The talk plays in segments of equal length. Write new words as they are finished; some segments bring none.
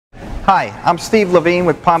Hi, I'm Steve Levine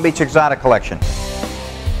with Palm Beach Exotic Collection.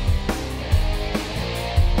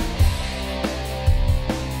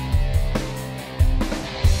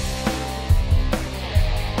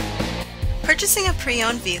 Purchasing a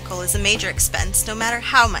pre-owned vehicle is a major expense no matter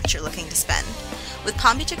how much you're looking to spend. With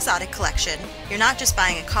Palm Beach Exotic Collection, you're not just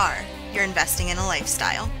buying a car, you're investing in a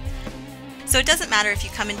lifestyle. So it doesn't matter if you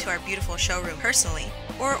come into our beautiful showroom personally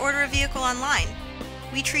or order a vehicle online.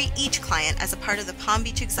 We treat each client as a part of the Palm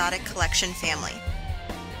Beach Exotic Collection family.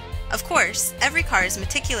 Of course, every car is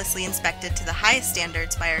meticulously inspected to the highest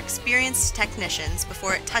standards by our experienced technicians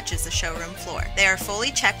before it touches the showroom floor. They are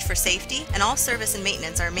fully checked for safety, and all service and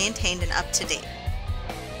maintenance are maintained and up to date.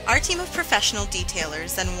 Our team of professional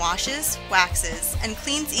detailers then washes, waxes, and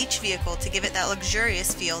cleans each vehicle to give it that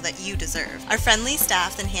luxurious feel that you deserve. Our friendly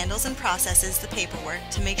staff then handles and processes the paperwork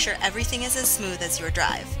to make sure everything is as smooth as your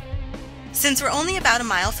drive. Since we're only about a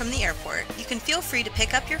mile from the airport, you can feel free to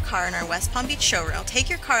pick up your car in our West Palm Beach showroom, take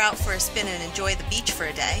your car out for a spin and enjoy the beach for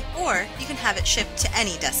a day, or you can have it shipped to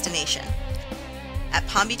any destination. At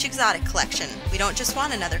Palm Beach Exotic Collection, we don't just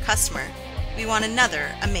want another customer, we want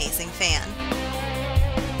another amazing fan.